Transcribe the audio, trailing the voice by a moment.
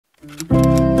Hey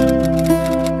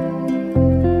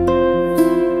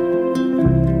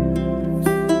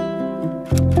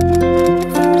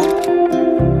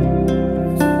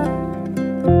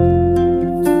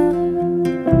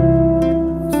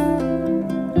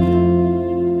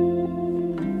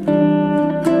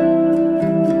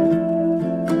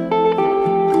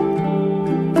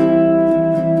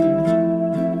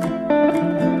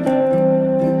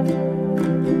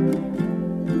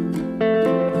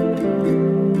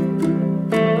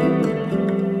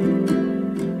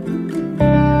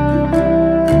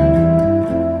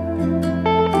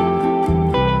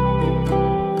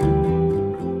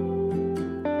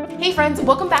friends,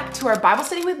 welcome back to our Bible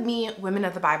Study with Me, Women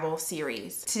of the Bible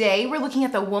series. Today we're looking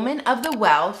at the woman of the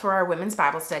well for our women's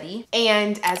Bible study.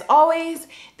 And as always,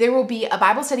 there will be a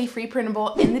Bible study free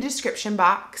printable in the description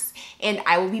box, and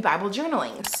I will be Bible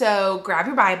journaling. So grab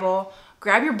your Bible,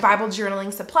 grab your Bible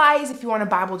journaling supplies if you want a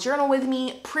Bible journal with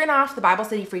me, print off the Bible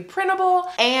study free printable,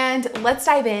 and let's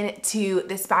dive into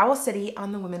this Bible study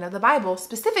on the women of the Bible,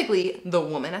 specifically the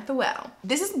woman at the well.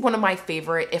 This is one of my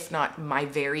favorite, if not my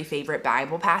very favorite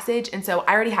Bible passage, and so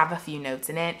I already have a few notes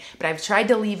in it, but I've tried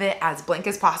to leave it as blank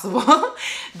as possible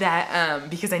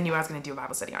because I knew I was gonna do a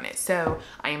Bible study on it. So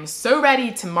I am so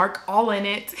ready to mark all in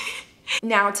it.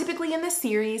 Now, typically in this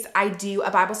series, I do a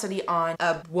Bible study on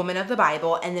a woman of the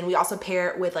Bible, and then we also pair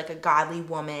it with like a godly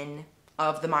woman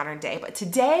of the modern day. But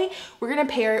today, we're gonna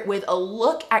pair it with a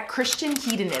look at Christian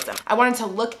hedonism. I wanted to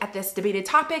look at this debated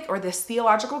topic or this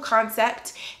theological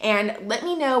concept, and let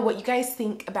me know what you guys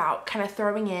think about kind of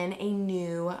throwing in a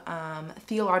new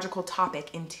theological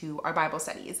topic into our Bible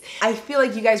studies. I feel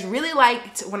like you guys really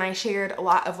liked when I shared a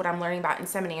lot of what I'm learning about in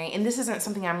seminary, and this isn't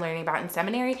something I'm learning about in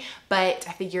seminary, but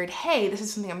I figured, hey, this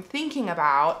is something I'm thinking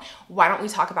about. Why don't we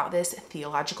talk about this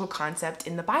theological concept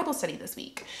in the Bible study this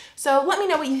week? So let me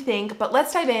know what you think, but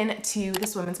let's dive into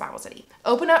this women's Bible study.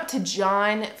 Open up to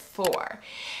John 4.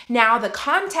 Now, the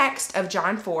context of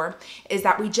John 4 is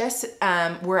that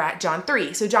we're at John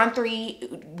 3. So John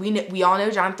 3, we all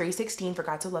know John 3:16, for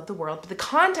God so loved the world, but the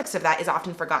context of that is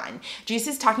often forgotten.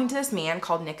 Jesus is talking to this man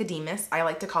called Nicodemus. I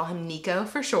like to call him Nico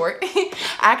for short.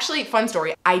 Actually, fun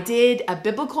story, I did a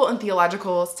biblical and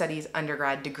theological studies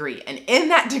undergrad degree, and in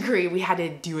that degree, we had to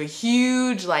do a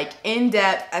huge, like,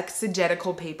 in-depth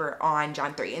exegetical paper on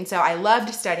John 3, and so I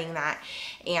loved studying that.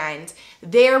 And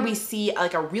there we see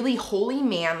like a really holy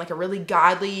man, like a really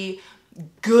godly,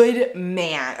 good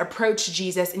man approach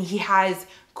Jesus, and he has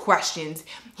questions.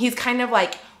 He's kind of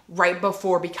like right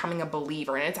before becoming a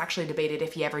believer, and it's actually debated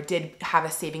if he ever did have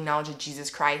a saving knowledge of Jesus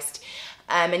Christ.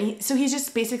 So he's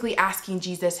just basically asking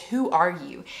Jesus, who are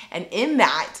you? And in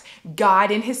that, God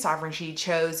in his sovereignty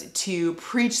chose to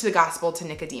preach the gospel to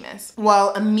Nicodemus.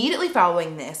 Well, immediately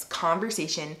following this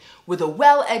conversation with a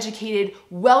well-educated,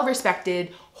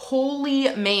 well-respected,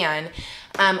 holy man,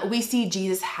 we see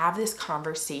Jesus have this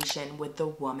conversation with the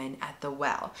woman at the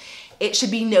well. It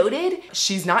should be noted,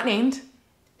 she's not named,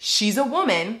 she's a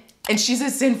woman, and she's a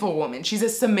sinful woman. She's a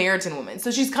Samaritan woman. So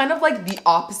she's kind of like the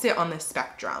opposite on the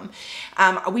spectrum.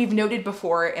 We've noted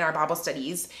before in our Bible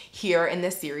studies here in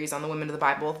this series on the women of the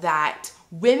Bible that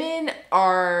women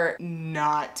are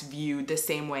not viewed the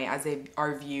same way as they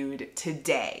are viewed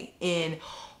today. In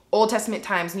Old Testament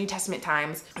times, New Testament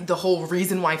times, the whole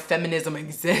reason why feminism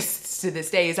exists to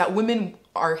this day is that women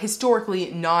are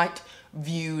historically not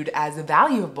viewed as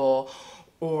valuable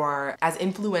or as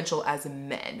influential as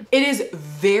men. It is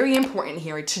very important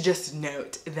here to just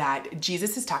note that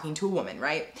Jesus is talking to a woman,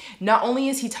 right? Not only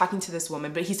is he talking to this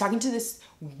woman, but he's talking to this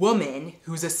woman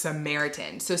who's a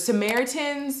Samaritan. So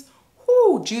Samaritans,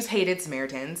 Jews hated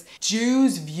Samaritans.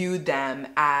 Jews viewed them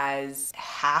as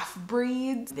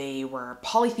half-breeds. They were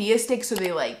polytheistic, so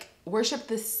they like worshiped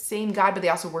the same God, but they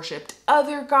also worshiped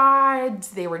other gods.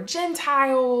 They were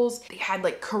Gentiles. They had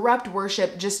like corrupt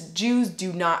worship. Just Jews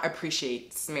do not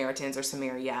appreciate Samaritans or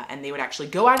Samaria, and they would actually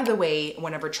go out of the way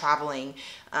whenever traveling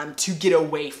to get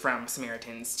away from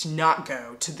Samaritans, to not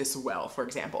go to this well, for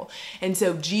example. And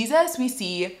so Jesus, we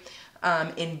see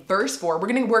in verse 4, we're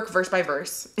gonna work verse by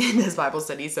verse in this Bible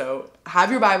study, so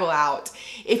have your Bible out.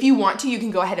 If you want to, you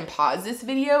can go ahead and pause this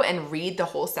video and read the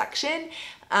whole section,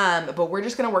 but we're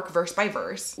just gonna work verse by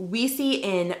verse. We see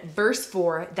in verse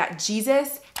 4 that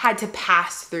Jesus had to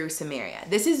pass through Samaria.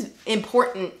 This is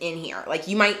important in here. Like,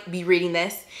 you might be reading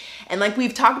this, and like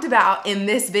we've talked about in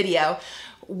this video,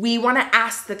 we want to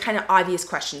ask the kind of obvious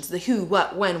questions, the who,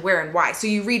 what, when, where, and why. So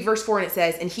you read verse 4 and it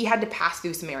says, and he had to pass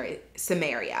through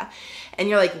Samaria. And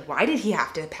you're like, why did he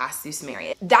have to pass through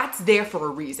Samaria? That's there for a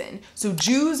reason. So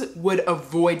Jews would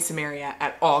avoid Samaria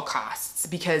at all costs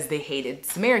because they hated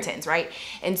Samaritans, right?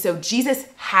 And so Jesus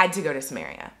had to go to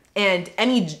Samaria. And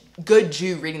any good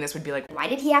Jew reading this would be like, why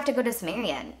did he have to go to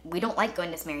Samaria? We don't like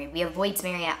going to Samaria. We avoid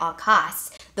Samaria at all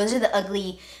costs. Those are the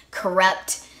ugly,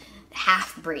 corrupt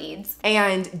half-breeds.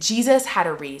 And Jesus had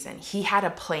a reason. He had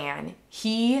a plan.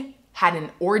 He had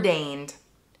an ordained,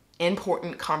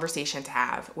 important conversation to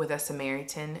have with a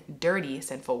Samaritan, dirty,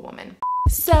 sinful woman.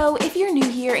 So if you're new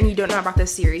here and you don't know about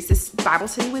this series, this Bible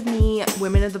Study with Me,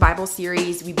 Women of the Bible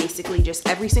series, we basically just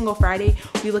every single Friday,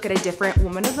 we look at a different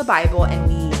woman of the Bible and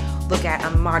we look at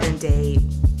a modern day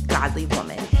godly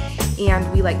woman.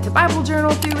 And we like to Bible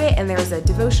journal through it, and there's a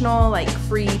devotional, like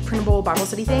free printable Bible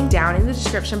study thing down in the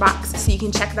description box, so you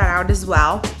can check that out as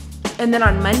well. And then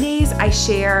on Mondays, I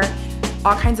share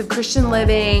all kinds of Christian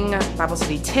living, Bible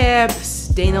study tips,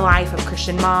 day in the life of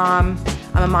Christian mom.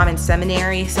 I'm a mom in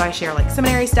seminary, so I share like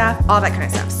seminary stuff, all that kind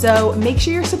of stuff. So make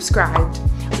sure you're subscribed.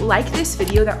 Like this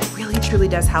video, that really truly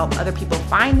does help other people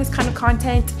find this kind of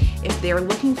content if they're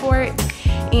looking for it.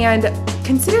 And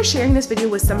consider sharing this video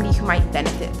with somebody who might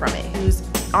benefit from it, who's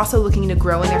also looking to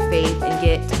grow in their faith and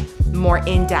get more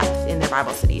in-depth in their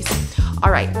Bible studies.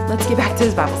 All right, let's get back to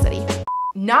this Bible study.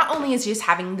 Not only is just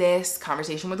having this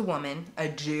conversation with a woman, a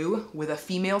Jew with a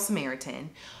female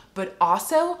Samaritan, but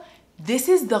also this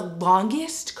is the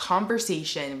longest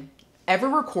conversation ever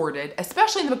recorded,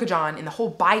 especially in the book of John, in the whole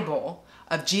Bible,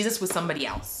 of Jesus with somebody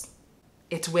else.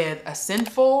 It's with a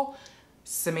sinful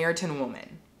Samaritan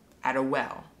woman at a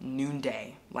well,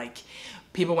 noonday. Like,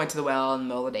 people went to the well in the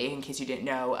middle of the day, in case you didn't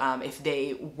know. If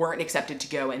they weren't accepted to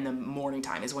go in the morning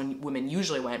time is when women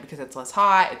usually went, because it's less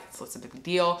hot, it's less of a big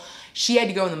deal. She had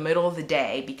to go in the middle of the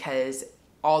day because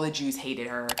all the Jews hated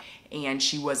her and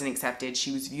she wasn't accepted.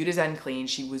 She was viewed as unclean.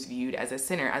 She was viewed as a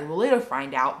sinner, as we'll later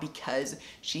find out, because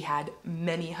she had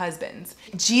many husbands.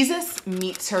 Jesus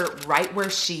meets her right where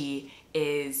she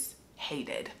is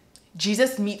hated.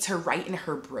 Jesus meets her right in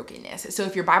her brokenness. So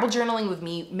if you're Bible journaling with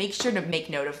me, make sure to make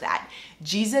note of that.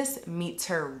 Jesus meets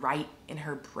her right in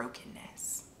her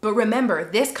brokenness. But remember,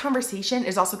 this conversation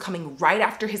is also coming right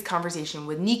after his conversation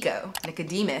with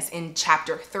Nicodemus in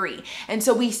chapter 3. And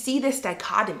so we see this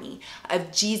dichotomy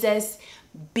of Jesus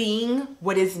being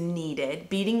what is needed,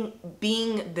 being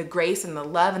the grace and the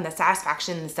love and the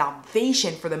satisfaction and the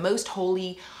salvation for the most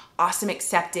holy, awesome,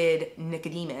 accepted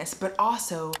Nicodemus, but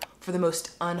also for the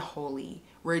most unholy,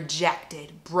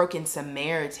 rejected, broken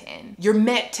Samaritan. You're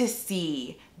meant to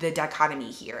see the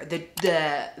dichotomy here,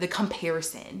 the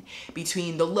comparison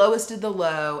between the lowest of the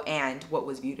low and what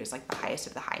was viewed as like the highest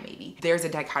of the high, maybe. There's a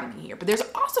dichotomy here, but there's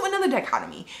also another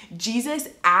dichotomy. Jesus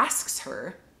asks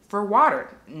her for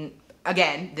water.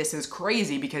 Again, this is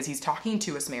crazy because he's talking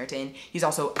to a Samaritan. He's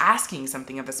also asking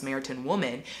something of a Samaritan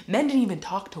woman. Men didn't even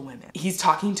talk to women. He's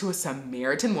talking to a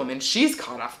Samaritan woman. She's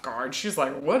caught off guard. She's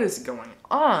like, what is going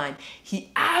on?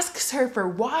 He asks her for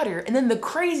water. And then the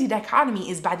crazy dichotomy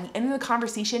is by the end of the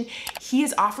conversation, he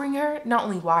is offering her not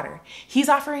only water, he's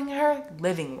offering her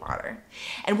living water.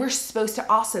 And we're supposed to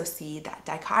also see that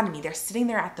dichotomy. They're sitting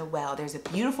there at the well. There's a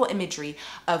beautiful imagery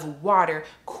of water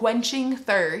quenching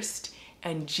thirst,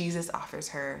 and Jesus offers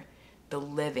her the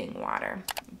living water.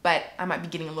 But I might be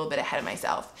getting a little bit ahead of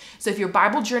myself. So if you're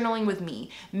Bible journaling with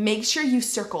me, make sure you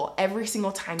circle every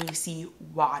single time you see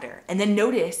water. And then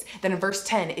notice that in verse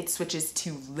 10, it switches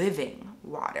to living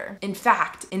water. In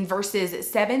fact, in verses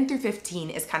 7 through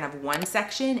 15 is kind of one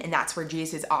section, and that's where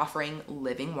Jesus is offering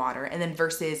living water. And then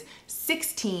verses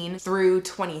 16 through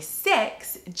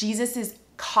 26, Jesus is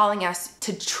calling us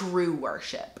to true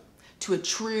worship, to a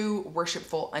true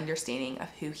worshipful understanding of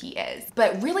who he is.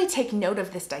 But really take note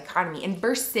of this dichotomy. In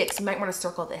verse 6, you might want to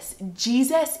circle this.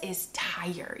 Jesus is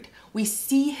tired. We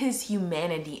see his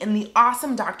humanity and the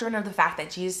awesome doctrine of the fact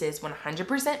that Jesus is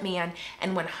 100% man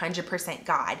and 100%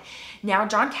 God. Now,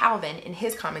 John Calvin, in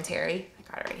his commentary,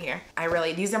 I got it right here.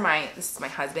 This is my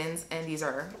husband's, and these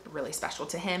are really special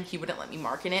to him. He wouldn't let me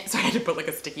mark in it, so I had to put like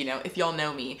a sticky note. If y'all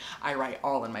know me, I write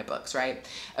all in my books, right?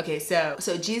 Okay, so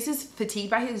Jesus is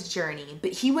fatigued by his journey,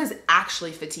 but he was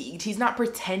actually fatigued. He's not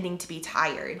pretending to be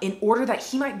tired in order that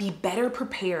he might be better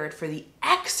prepared for the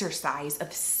exercise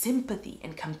of sympathy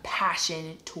and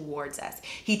compassion towards us.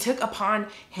 He took upon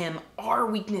him our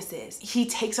weaknesses. He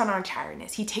takes on our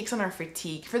tiredness. He takes on our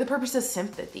fatigue for the purpose of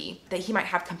sympathy, that he might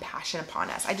have compassion upon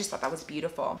us. I just thought that was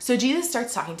beautiful. So Jesus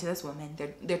starts talking to this woman.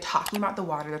 They're talking about the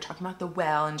water. They're talking about the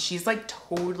well, and she's like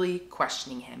totally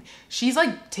questioning him. She's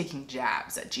like taking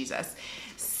jabs at Jesus.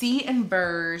 See in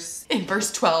verse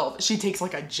 12, she takes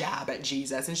like a jab at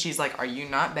Jesus, and she's like, are you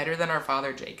not better than our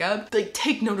father Jacob? Like,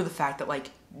 take note of the fact that like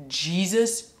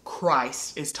Jesus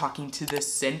Christ is talking to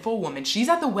this sinful woman. She's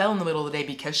at the well in the middle of the day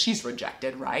because she's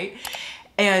rejected, right?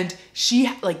 And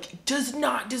she like does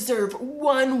not deserve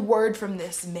one word from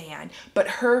this man. But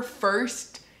her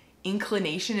first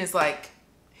inclination is like,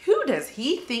 who does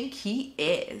he think he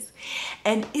is?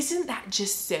 And isn't that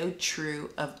just so true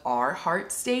of our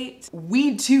heart state?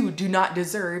 We too do not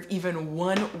deserve even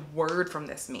one word from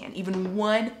this man, even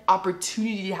one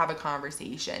opportunity to have a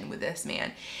conversation with this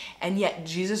man. And yet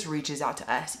Jesus reaches out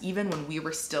to us even when we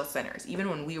were still sinners, even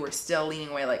when we were still leaning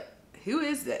away like, who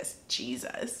is this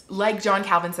Jesus? Like John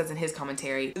Calvin says in his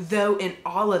commentary, though in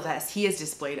all of us he has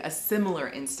displayed a similar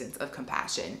instance of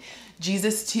compassion,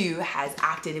 Jesus too has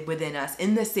acted within us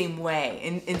in the same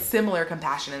way, in similar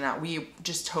compassion, in that we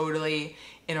just totally,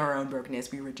 in our own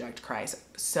brokenness, we reject Christ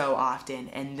so often,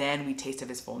 and then we taste of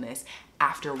his fullness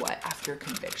after what? After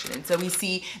conviction. And so we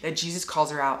see that Jesus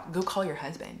calls her out, go call your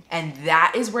husband. And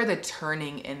that is where the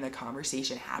turning in the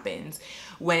conversation happens,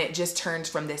 when it just turns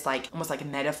from this like almost like a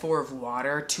metaphor of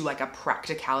water to like a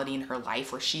practicality in her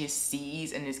life where she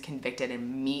sees and is convicted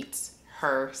and meets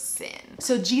her sin.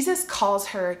 So Jesus calls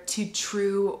her to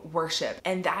true worship,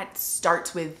 and that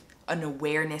starts with an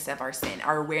awareness of our sin,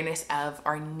 our awareness of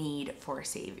our need for a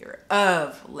savior,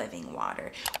 of living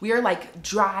water. We are like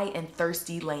dry and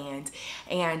thirsty land,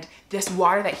 and this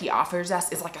water that he offers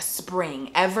us is like a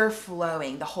spring, ever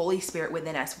flowing, the Holy Spirit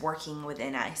within us, working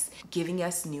within us, giving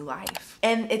us new life.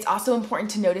 And it's also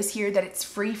important to notice here that it's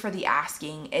free for the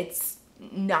asking. It's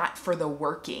not for the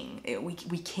working.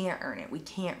 We can't earn it. We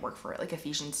can't work for it, like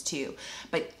Ephesians 2.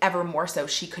 But ever more so,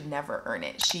 she could never earn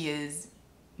it. She is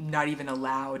not even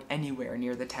allowed anywhere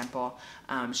near the temple.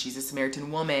 She's a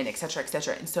Samaritan woman, etc.,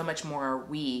 etc. And so much more are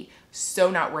we,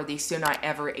 so not worthy, so not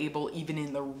ever able, even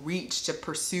in the reach to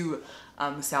pursue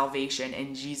salvation.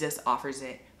 And Jesus offers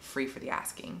it free for the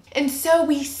asking. And so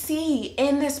we see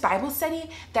in this Bible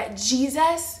study that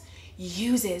Jesus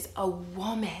uses a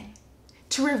woman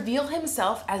to reveal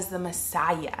himself as the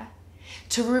Messiah,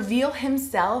 to reveal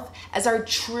himself as our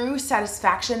true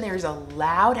satisfaction. There's a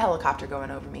loud helicopter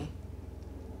going over me.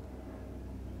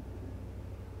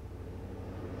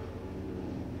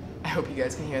 I hope you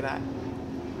guys can hear that.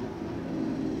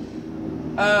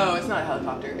 Oh, it's not a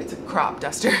helicopter, it's a crop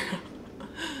duster.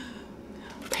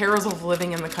 Perils of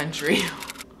living in the country.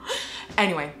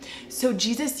 Anyway, so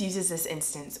Jesus uses this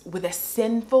instance with a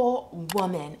sinful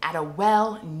woman at a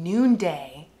well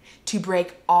noonday to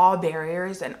break all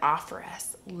barriers and offer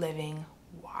us living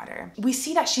water. We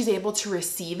see that she's able to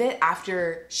receive it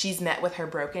after she's met with her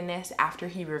brokenness, after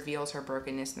he reveals her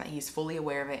brokenness and that he's fully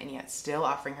aware of it and yet still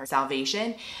offering her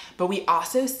salvation. But we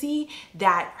also see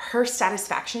that her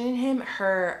satisfaction in him,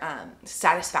 her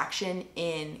satisfaction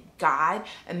in God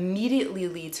immediately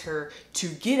leads her to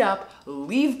get up,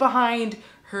 leave behind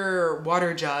her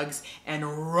water jugs,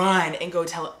 and run and go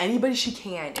tell anybody she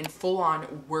can in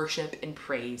full-on worship and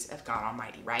praise of God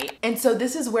Almighty, right? And so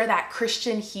this is where that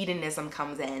Christian hedonism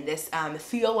comes in, this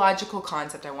theological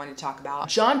concept I wanted to talk about.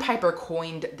 John Piper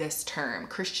coined this term,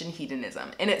 Christian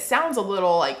hedonism, and it sounds a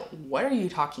little like, what are you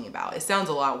talking about? It sounds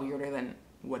a lot weirder than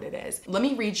what it is. Let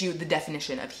me read you the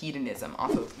definition of hedonism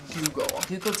off of Google.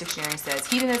 Google's dictionary says,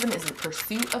 hedonism is the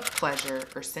pursuit of pleasure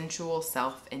or sensual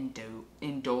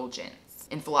self-indulgence.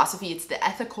 In philosophy, it's the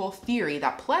ethical theory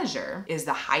that pleasure is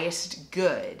the highest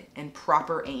good and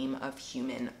proper aim of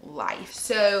human life.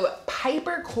 So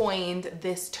Piper coined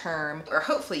this term, or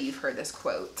hopefully you've heard this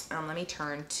quote. Let me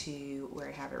turn to where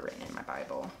I have it written in my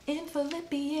Bible. In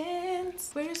Philippians,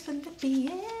 where's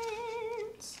Philippians?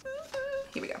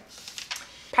 Here we go.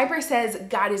 Piper says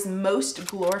God is most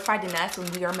glorified in us when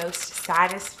we are most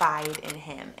satisfied in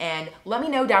him. And let me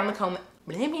know down in the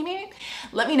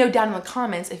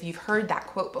comments if you've heard that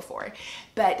quote before.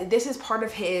 But this is part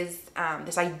of his,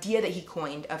 this idea that he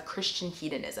coined of Christian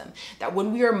hedonism, that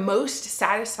when we are most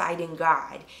satisfied in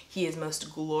God, he is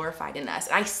most glorified in us.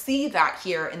 And I see that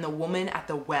here in the woman at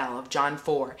the well of John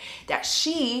 4, that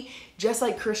she, just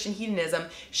like Christian hedonism,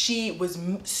 she was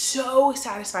so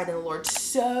satisfied in the Lord,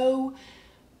 so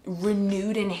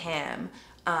renewed in him.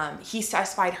 He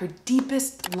satisfied her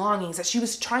deepest longings that she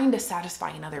was trying to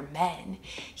satisfy in other men.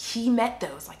 He met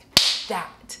those like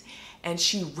that, and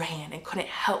she ran and couldn't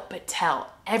help but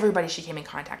tell everybody she came in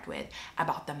contact with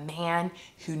about the man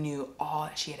who knew all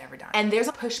that she had ever done. And there's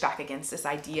a pushback against this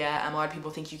idea. A lot of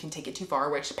people think you can take it too far,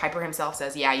 which Piper himself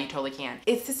says, yeah, you totally can.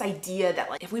 It's this idea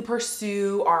that like if we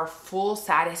pursue our full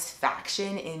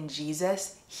satisfaction in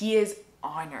Jesus, he is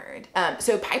honored.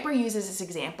 So Piper uses this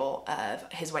example of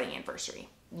his wedding anniversary.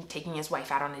 taking his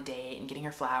wife out on a date and getting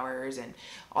her flowers and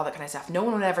all that kind of stuff. No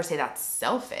one would ever say that's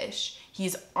selfish.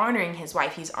 He's honoring his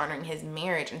wife. He's honoring his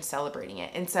marriage and celebrating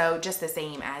it. And so just the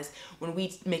same as when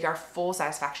we make our full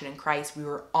satisfaction in Christ, we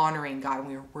were honoring God and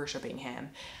we were worshiping him.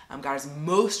 God is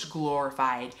most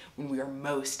glorified when we are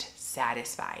most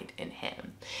satisfied in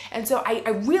him. And so I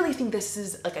really think this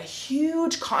is like a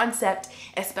huge concept,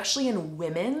 especially in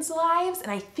women's lives. And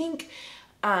I think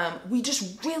we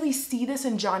just really see this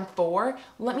in John 4.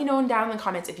 Let me know down in the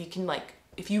comments if you can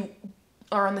if you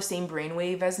are on the same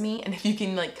brainwave as me and if you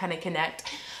can kind of connect.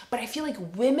 But I feel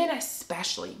like women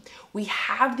especially, we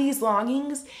have these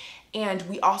longings and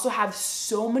we also have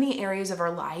so many areas of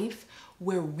our life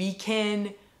where we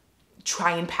can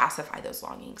try and pacify those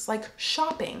longings, like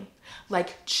shopping,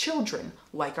 like children,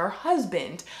 like our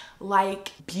husband,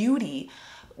 like beauty.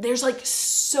 There's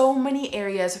so many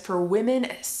areas for women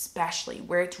especially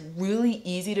where it's really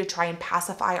easy to try and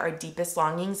pacify our deepest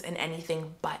longings in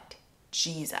anything but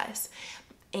Jesus.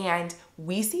 And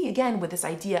we see again with this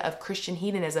idea of Christian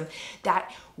hedonism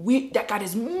that God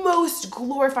is most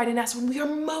glorified in us when we are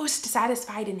most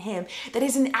satisfied in him. That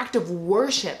is an act of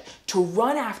worship to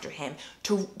run after him,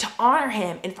 to honor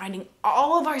him, and finding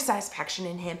all of our satisfaction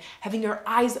in him, having our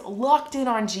eyes locked in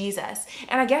on Jesus.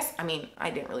 And I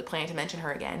didn't really plan to mention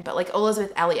her again, but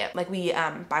Elizabeth Elliot, we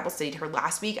Bible studied her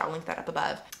last week. I'll link that up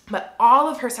above. But all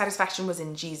of her satisfaction was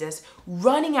in Jesus,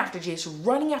 running after Jesus,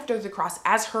 running after the cross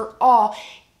as her all,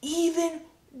 even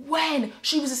when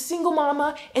she was a single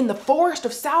mama in the forest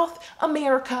of South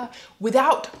America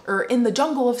in the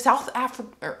jungle of South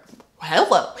Africa,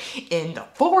 in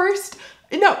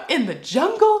the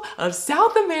jungle of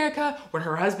South America when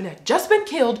her husband had just been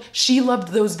killed, she loved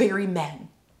those very men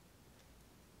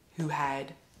who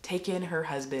had taken her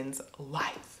husband's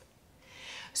life.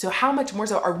 So how much more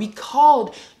so are we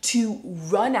called to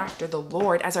run after the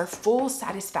Lord as our full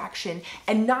satisfaction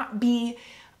and not be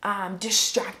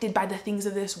distracted by the things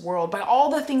of this world, by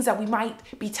all the things that we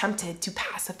might be tempted to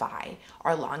pacify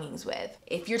our longings with.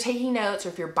 If you're taking notes, or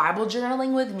if you're Bible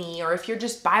journaling with me, or if you're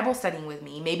just Bible studying with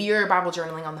me, maybe you're Bible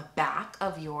journaling on the back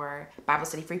of your Bible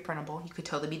study free printable. You could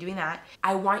totally be doing that.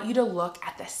 I want you to look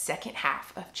at the second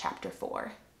half of chapter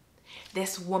 4.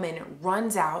 This woman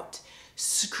runs out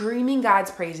screaming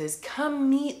God's praises, "Come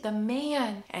meet the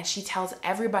man." And she tells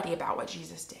everybody about what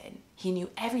Jesus did. He knew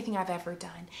everything I've ever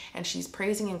done. And she's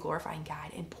praising and glorifying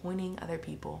God and pointing other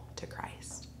people to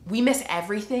Christ. We miss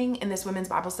everything in this women's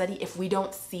Bible study if we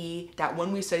don't see that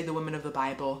when we study the women of the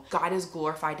Bible, God is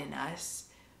glorified in us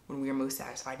when we are most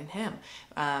satisfied in him.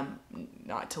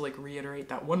 Not to reiterate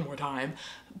that one more time,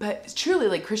 but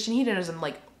truly Christian hedonism,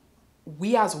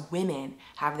 we as women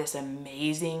have this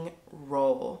amazing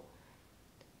role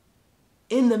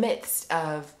in the midst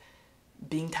of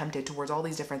being tempted towards all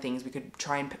these different things. We could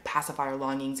try and pacify our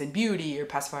longings in beauty, or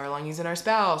pacify our longings in our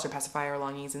spouse, or pacify our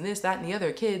longings in this, that, and the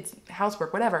other, kids,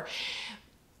 housework, whatever.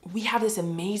 We have this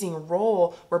amazing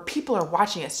role where people are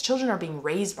watching us. Children are being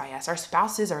raised by us. Our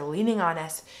spouses are leaning on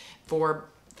us for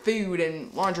food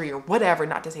and laundry or whatever.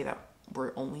 Not to say that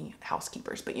we're only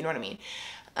housekeepers, but you know what I mean.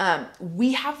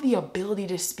 We have the ability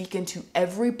to speak into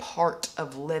every part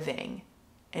of living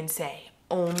and say,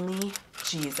 only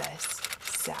Jesus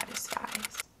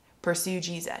satisfies. Pursue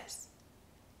Jesus.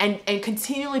 And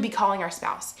continually be calling our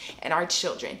spouse and our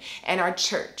children and our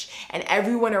church and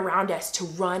everyone around us to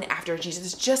run after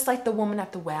Jesus, just like the woman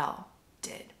at the well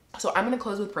did. So I'm going to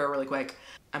close with prayer really quick.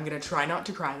 I'm going to try not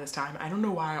to cry this time. I don't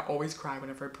know why I always cry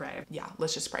whenever I pray. Yeah,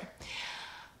 let's just pray.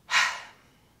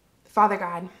 Father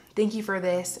God, thank you for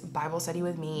this Bible study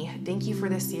with me. Thank you for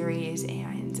this series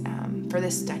and for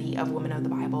this study of women of the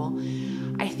Bible.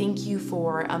 I thank you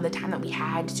for the time that we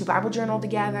had to Bible journal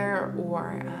together,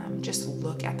 or just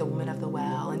look at the women of the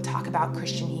well and talk about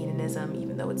Christian hedonism,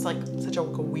 even though it's such a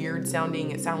weird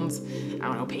sounding, it sounds, I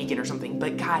don't know, pagan or something.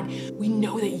 But God, we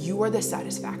know that you are the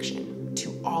satisfaction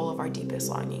to all of our deepest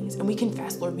longings. And we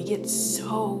confess, Lord, we get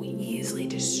so easily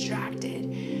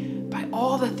distracted by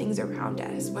all the things around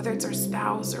us, whether it's our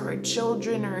spouse or our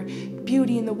children or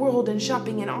beauty in the world and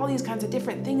shopping and all these kinds of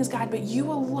different things, God, but you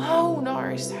alone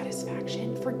are our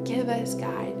satisfaction. Forgive us,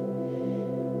 God,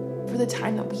 for the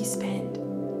time that we spend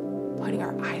putting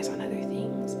our eyes on other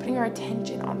things, putting our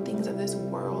attention on things of this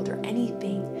world or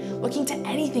anything, looking to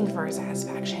anything for our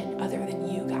satisfaction other than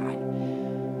you,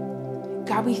 God.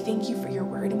 God, we thank you for your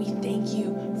word, and we thank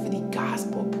you for the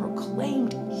gospel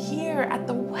proclaimed here at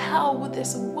the well with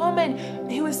this woman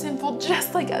who is sinful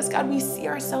just like us. God, we see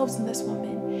ourselves in this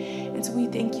woman. And so we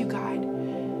thank you, God,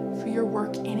 for your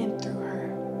work in and through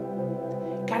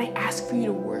her. God, I ask for you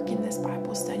to work in this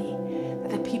Bible study, that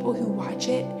the people who watch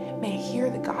it may hear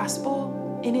the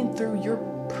gospel in and through your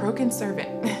broken servant.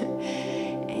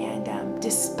 And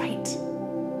despite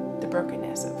the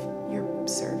brokenness of your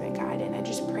servant, God, and I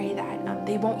just pray that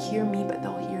they won't hear me, but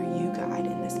they'll hear you, God,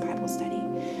 in this Bible study.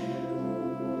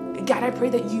 God, I pray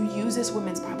that you use this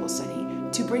women's Bible study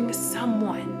to bring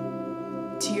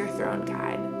someone to your throne,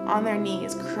 God, on their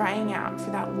knees, crying out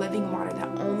for that living water that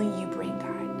only you bring,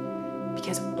 God,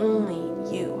 because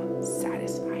only you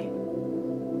satisfy.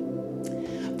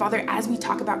 Father, as we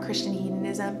talk about Christian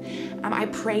hedonism, I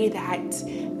pray that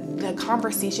the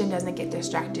conversation doesn't get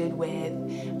distracted with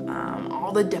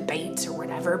all the debates or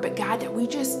whatever, but God, that we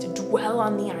just dwell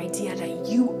on the idea that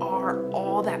you are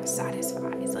all that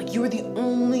satisfies. Like, you are the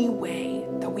only way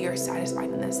that we are satisfied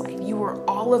in this life. You are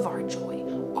all of our joy.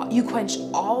 You quench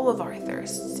all of our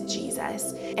thirsts,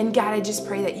 Jesus. And God, I just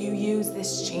pray that you use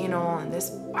this channel and this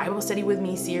Bible Study With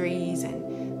Me series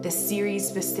and this series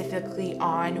specifically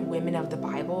on women of the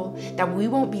Bible, that we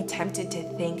won't be tempted to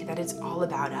think that it's all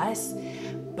about us,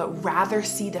 but rather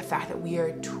see the fact that we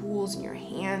are tools in your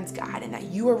hands, God, and that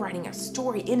you are writing a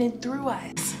story in and through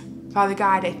us. Father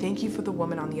God, I thank you for the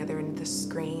woman on the other end of the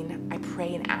screen. I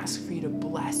pray and ask for you to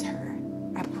bless her.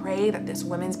 I pray that this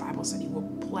women's Bible study will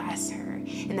bless her,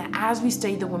 and that as we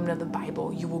study the women of the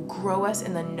Bible, you will grow us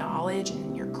in the knowledge and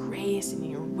in your grace and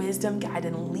in your wisdom, God,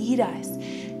 and lead us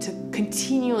to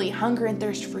continually hunger and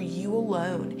thirst for you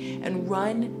alone and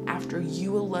run after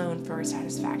you alone for our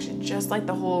satisfaction, just like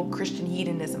the whole Christian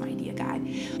hedonism idea, God.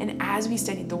 And as we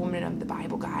study the women of the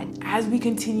Bible, God, as we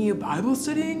continue Bible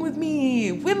studying with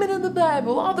me, women of the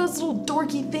Bible, all those little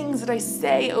dorky things that I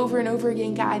say over and over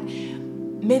again, God,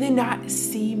 may they not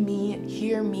see me,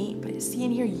 hear me, but see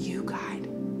and hear you, God.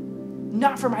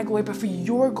 Not for my glory, but for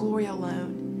your glory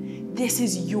alone. This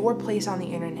is your place on the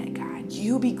internet, God.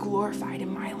 You be glorified in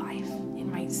my life,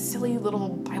 in my silly little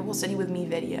Bible Study With Me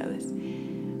videos.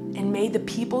 And may the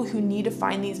people who need to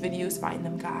find these videos find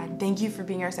them, God. Thank you for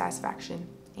being our satisfaction.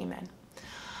 Amen.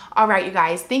 All right, you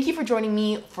guys, thank you for joining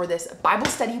me for this Bible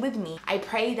study with me. I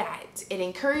pray that it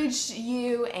encouraged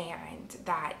you and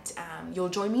that you'll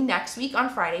join me next week on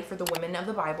Friday for the Women of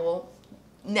the Bible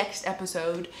next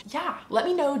episode. Yeah, let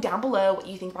me know down below what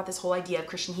you think about this whole idea of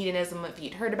Christian hedonism, if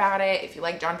you'd heard about it, if you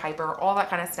like John Piper, all that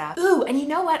kind of stuff. Ooh, and you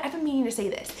know what? I've been meaning to say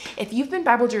this. If you've been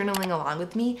Bible journaling along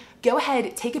with me, go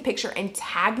ahead, take a picture and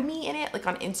tag me in it, like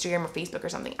on Instagram or Facebook or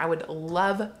something. I would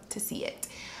love to see it.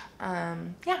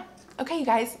 Yeah. Okay, you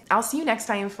guys, I'll see you next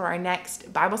time for our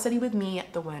next Bible study with me,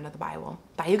 the Women of the Bible.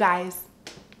 Bye, you guys.